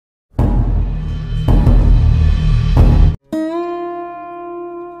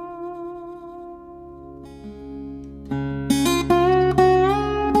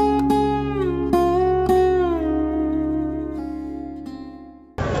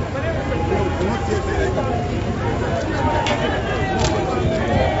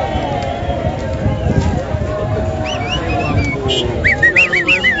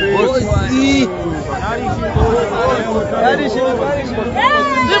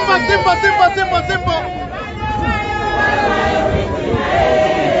Tempo.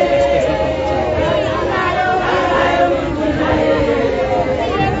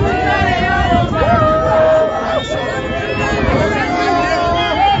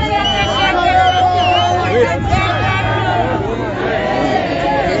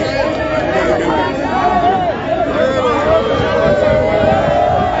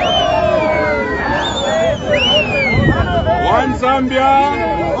 One Zambia,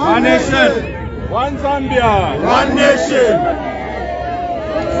 one nation. One Zambia, one nation.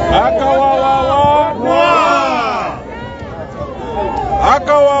 Akawawawa,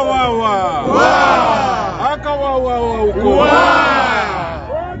 akawawawa, akawawawa uko.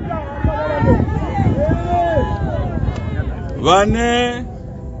 Vane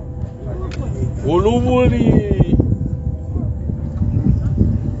ulubuli.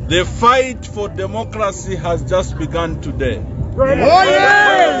 The fight for democracy has just begun today. Oh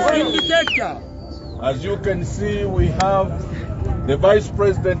yes! As you can see, we have the Vice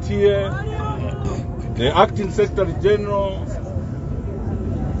President here, the Acting Secretary General,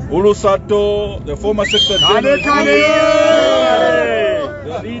 Ulusato, the former Secretary General,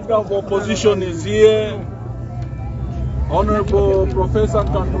 the leader of opposition is here, Honorable Professor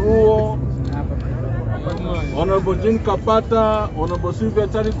Kandruo, Honorable Jean Kapata, Honorable Sylvia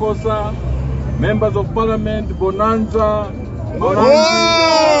Charikosa, Members of Parliament, Bonanza,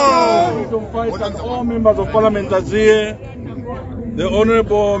 Freedom Fight, and all Members of Parliament are here. The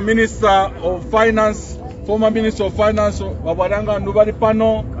Honorable Minister of Finance, former Minister of Finance, Babaranga Nubari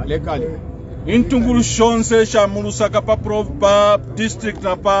Pano, Intunguru Shonse, Shamulusaka pa district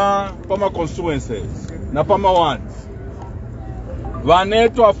na pa Pama constituencies, na Pama ones.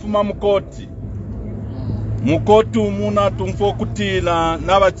 Vaneto afuma mukoti. Mukotu muna tumfo kutila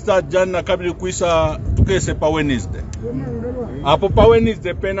nabachita jana kabili kuisa tukese pa Wednesday. Apo pa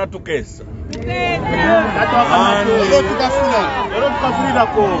Wednesday pena tukesa.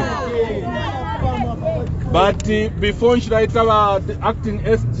 But before Shiraita the acting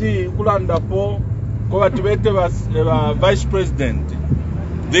SG kulandapo kwa tibete Vice President,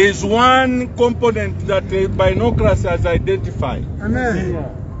 there is one component that Binoculars has identified.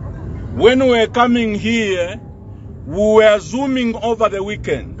 Amen. When we were coming here, we were zooming over the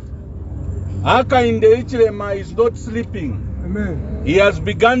weekend. Hakainde Hichilema is not sleeping. Amen. He has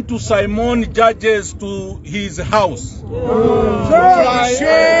begun to summon judges to his house. To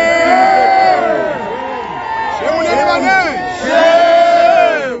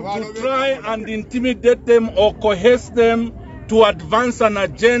try and intimidate them or coerce them to advance an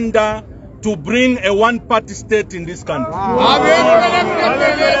agenda to bring a one-party state in this country. But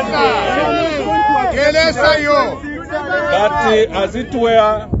as it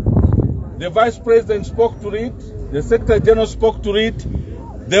were, the Vice President spoke to it, the Secretary General spoke to it.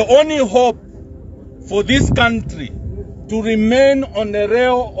 The only hope for this country to remain on the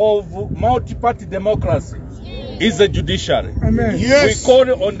rail of multi-party democracy is the judiciary. Amen. Yes. We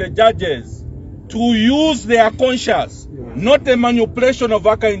call on the judges to use their conscience, not a manipulation of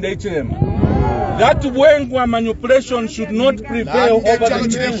Hakainde Hichilema. That Wengwa manipulation should not prevail over the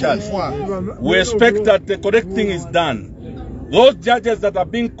judiciary. We expect that the correct thing is done. Those judges that are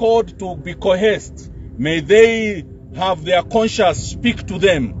being called to be coerced, may they have their conscience speak to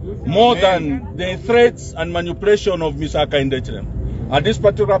them more than the threats and manipulation of Mr. Hakainde Hichilema. At this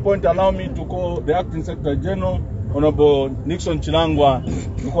particular point, allow me to call the Acting Secretary General, Honorable Nixon Chilangwa,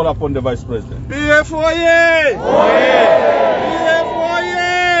 to call upon the Vice President. BFOye!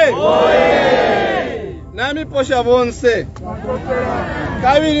 Nami posha bonse.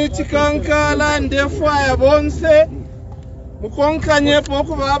 Kabiri chikankala ndefwa ya bonse. Mukonkanye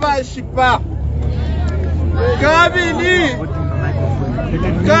poku baba shipa.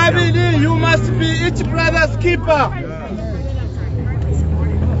 Kabili, you must be each brother's keeper.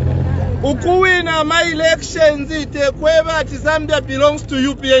 Ukuwina my elections itekweba ati Zambia belongs to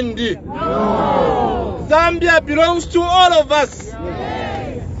UPND. Zambia belongs to all of us.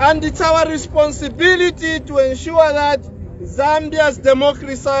 And it's our responsibility to ensure that Zambia's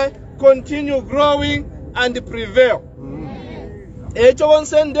democracy continue growing and prevail. Echo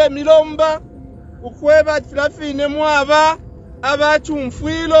wonsende milomba ukweba tilafine mwaba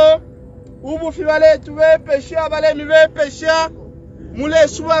abachumfwilo ubufi baletu bepesha balemi bepesha mule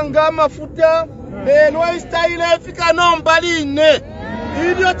suwanga mafuta elwa istyle fika nombaline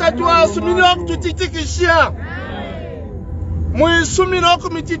idio tatuwa sumino kututikishia Mwisumira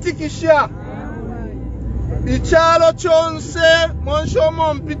kumititikisha. Ichalo chonse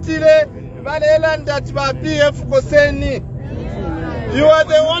monshomo mpitile balela ndati ba PF koseni. You are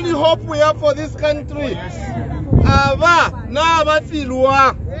the only hope we have for this country. Aba na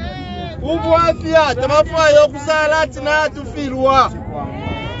abafilwa. Ubwafia tamafwa yokusala tina tufilwa.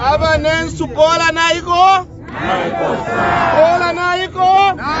 Aba nensu kola naiko? Kola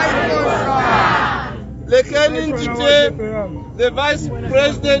naiko? Lekeni Ntite, the Vice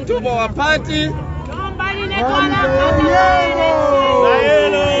President of our party. One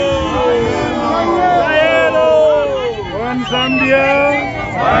Zambia,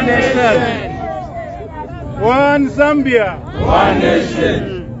 one nation. One Zambia, one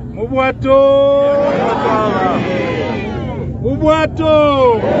nation. Mubwato.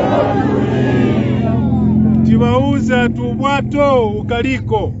 Tibauza tubwato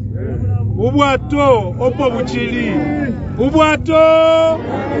ukaliko. Ubwato opo buchili.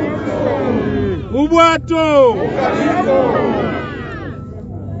 Ubwato.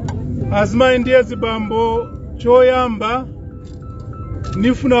 Azma Ndiezi Bambo choyamba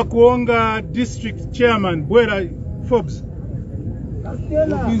nifuna kuonga district chairman Bwera Forbes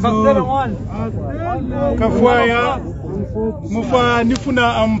Kafwaya mufa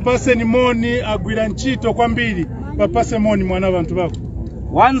nifuna ampase ni moni agwira nchito kwa mbili bapase moni mwana bantu bako.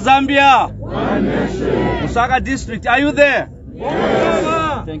 One Zambia, one nation. Musaka district, are you there?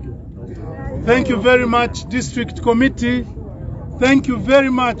 Yes. Thank you. Thank you very much, district committee. Thank you very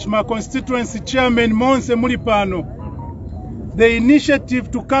much, my constituency chairman Monse Mulipano. The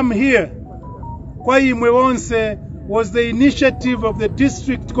initiative to come here, kwa imwe wonse, was the initiative of the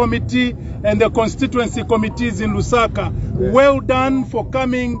district committee and the constituency committees in Lusaka. Well done for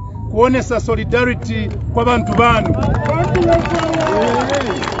coming kuonesa solidarity kwa bantu banu.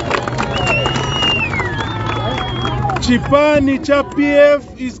 Chipani cha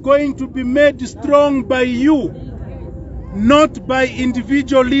PF is going to be made strong by you, not by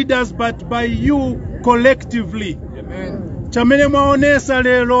individual leaders, but by you collectively. Amen. Chamene maonesa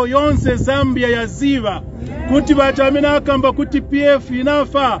lelo yonse Zambia yaziva kuti bachamena akamba kuti PF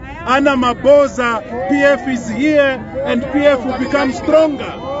inafa ana maboza. PF is here and PF will become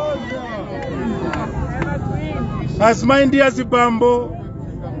stronger. As Ndiezi Bambo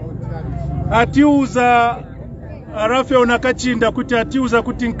atiuza Arafe onakachinda kuti atiuza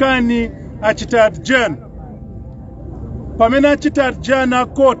kuti nkani achitat jan. Pamena achitat jana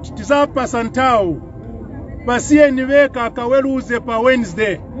court tizapa santau. Basiye niweka akaweluze pa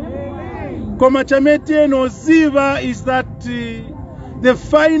Wednesday. Koma chamete no ziva is that the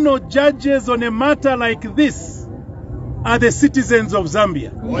final judges on a matter like this are the citizens of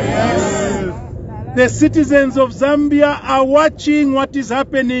Zambia. Oh, yes. The citizens of Zambia are watching what is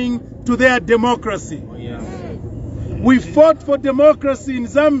happening to their democracy. Oh, yes. We fought for democracy in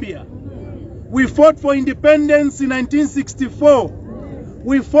Zambia. We fought for independence in 1964.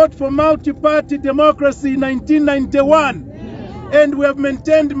 We fought for multi-party democracy in 1991. And we have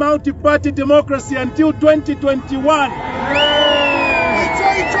maintained multi-party democracy until 2021.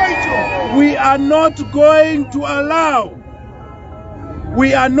 We are not going to allow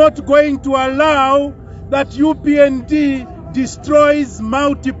that UPND destroys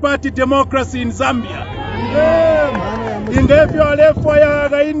multi-party democracy in Zambia. Indefyo alefo ya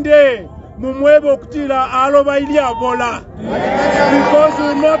Hakainde mumwebo kutila aloba ili abola. Because we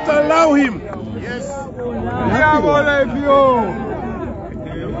will not allow him.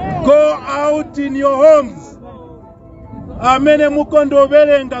 Go out in your homes. Amene mukondo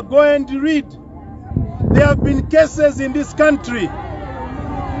belenga, go and read. There have been cases in this country.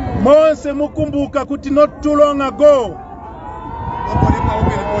 Monse mukumbuka kuti not too long ago.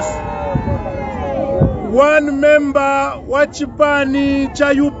 One member wa Chipani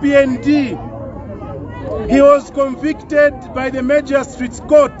cha UPND, he was convicted by the Magistrates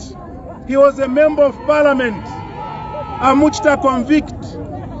Court. He was a member of parliament. Amuchta convict.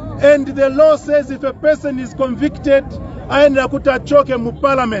 And the law says if a person is convicted, aenda kutachoke mu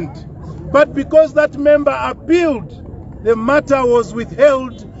parliament. But because that member appealed, the matter was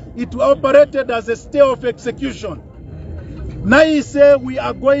withheld. It operated as a stay of execution. Now he said we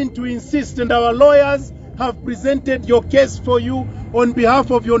are going to insist, and our lawyers have presented your case for you on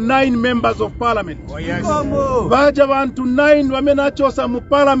behalf of your 9 members of parliament. Oh, yes. Baja bantu 9 wamenachosa mu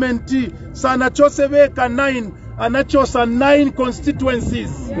parliamenti, sana chose veka 9, anachosa 9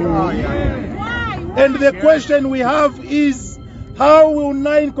 constituencies. Oh, yeah. And the question we have is, how will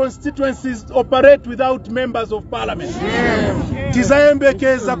 9 constituencies operate without members of parliament?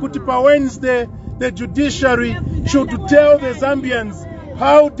 Tizayembekeza kuti pa Wednesday, the judiciary should tell the Zambians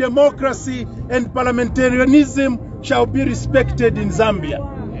how democracy and parliamentarianism shall be respected in Zambia.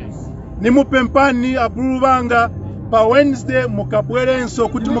 Nimupempani abulubanga pa Wednesday mukabwerenso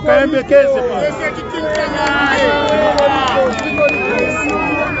kuti mukayembekeze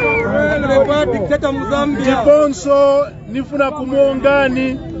ndiponso nifuna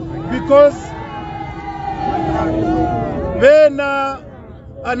kumuongani because vena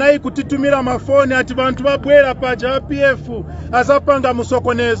anayi kutitumira mafoni ati bantu babwera paja APF azapanga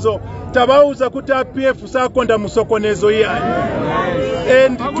musokonezo tabauza kuti APF sakonda musokonezo yayi.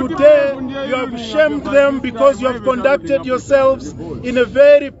 And today you have shamed them because you have conducted yourselves in a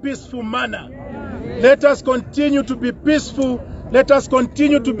very peaceful manner. Let us continue to be peaceful. Let us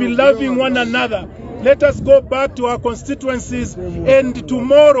continue to be loving one another. Let us go back to our constituencies, and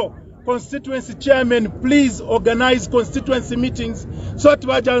tomorrow, constituency chairman, please organize constituency meetings so that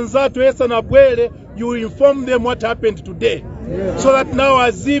you inform them what happened today, so that now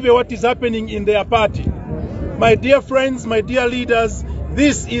azive what is happening in their party. My dear friends, my dear leaders,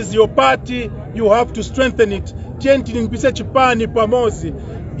 this is your party. You have to strengthen it.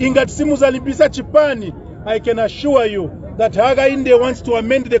 I can assure you that Hakainde wants to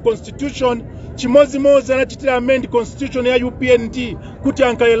amend the constitution. Chimozimozi anachitira amend the constitution ya UPND kuti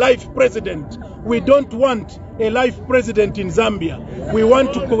ankale life president. We don't want a life president in Zambia. We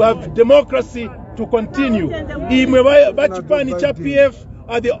want to have democracy to continue. Imwe bachipani cha PF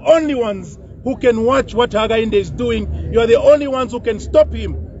are the only ones who can watch what Hakainde is doing. You are the only ones who can stop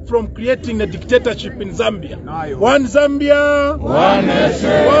him from creating a dictatorship in Zambia. One Zambia, one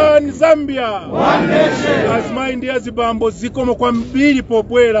nation. One Zambia, one nation. As my India zibambo zikomo kwa mbili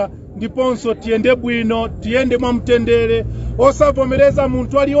popwela ndiponso tiende bwino, tiende mwamtendere, osavomereza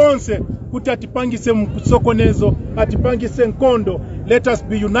muntu ali onse kuti atipangise mkusokonezo, atipangise nkondo. Let us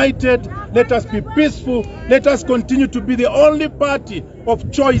be united, let us be peaceful, let us continue to be the only party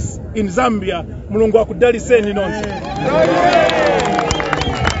of choice in Zambia. Mulungu akudaliseni nonse.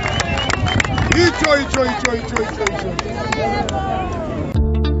 Icho.